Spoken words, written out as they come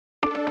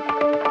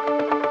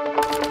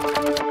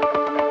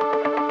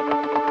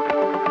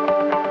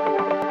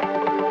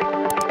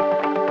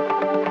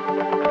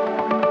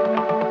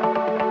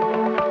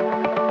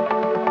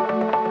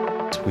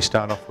we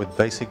start off with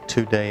basic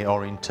 2-day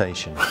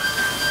orientation.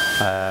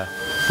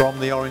 From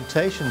the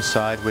orientation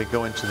side, we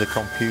go into the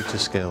computer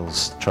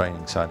skills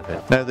training side of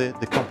it. Now the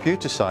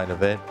computer side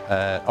of it,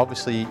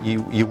 obviously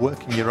you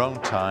work in your own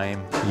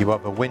time, you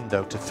have a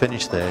window to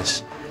finish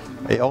this.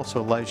 It also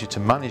allows you to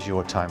manage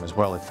your time as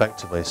well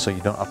effectively, so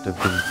you don't have to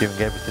be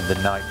doing everything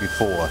the night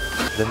before.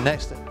 The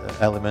next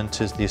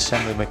element is the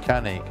assembly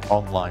mechanic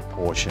online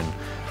portion,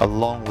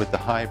 along with the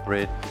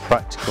hybrid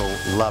practical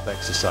lab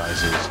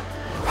exercises.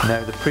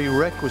 Now the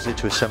prerequisite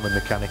to assembly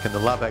mechanic and the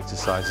lab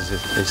exercises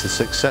is the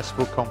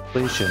successful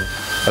completion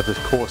of the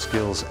core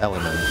skills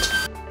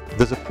element.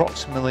 There's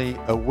approximately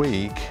a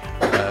week,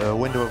 a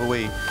window of a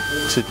week,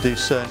 to do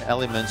certain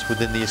elements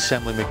within the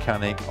assembly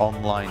mechanic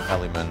online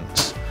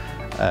elements.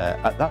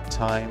 At that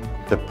time,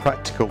 the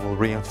practical will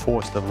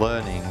reinforce the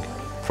learning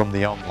from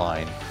the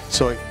online.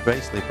 So it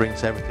basically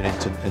brings everything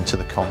into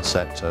the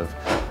concept of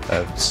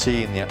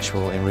seeing the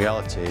actual, in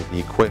reality, the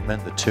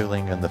equipment, the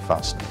tooling and the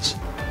fasteners.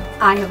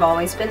 I have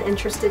always been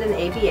interested in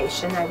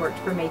aviation. I worked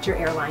for a major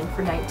airline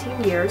for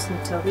 19 years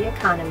until the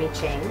economy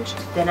changed.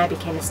 Then I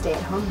became a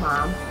stay-at-home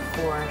mom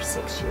for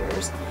 6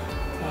 years,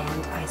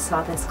 and I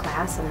saw this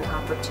class and an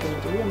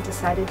opportunity and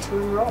decided to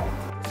enroll.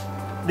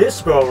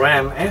 This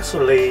program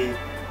actually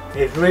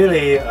is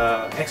really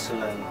an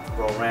excellent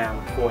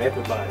program for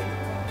everybody.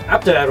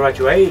 After I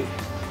graduate,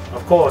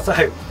 of course,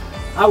 I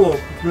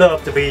would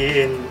love to be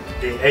in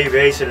the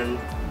aviation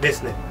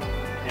business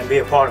and be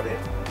a part of it,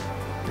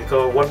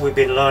 because what we've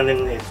been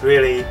learning is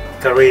really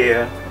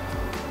career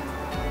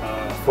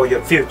for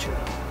your future.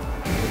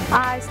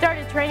 I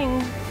started training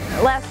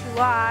last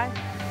July.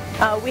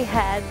 We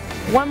had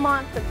 1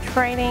 month of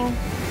training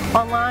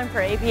online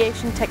for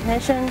aviation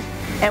technician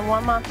and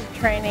 1 month of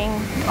training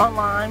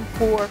online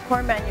for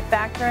core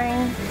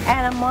manufacturing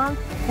and a month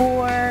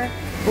for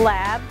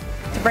lab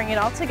to bring it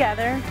all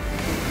together.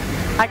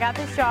 I got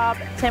this job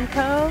at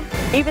Timco.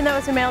 Even though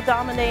it's a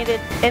male-dominated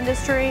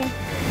industry,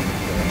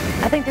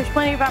 I think there's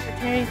plenty of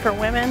opportunity for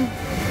women.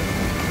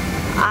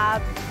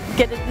 I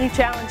get a new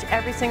challenge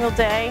every single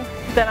day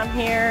that I'm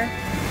here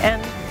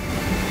and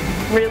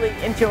really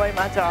enjoy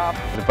my job.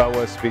 If I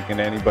was speaking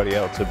to anybody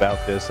else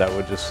about this, I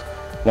would just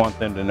want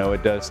them to know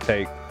it does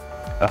take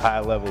a high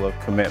level of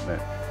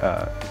commitment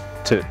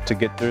to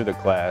get through the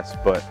class,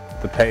 but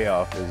the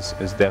payoff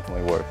is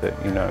definitely worth it.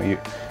 You know,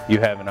 you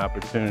have an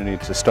opportunity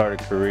to start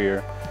a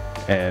career,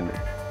 and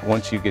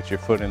once you get your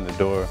foot in the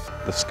door,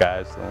 the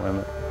sky's the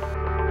limit.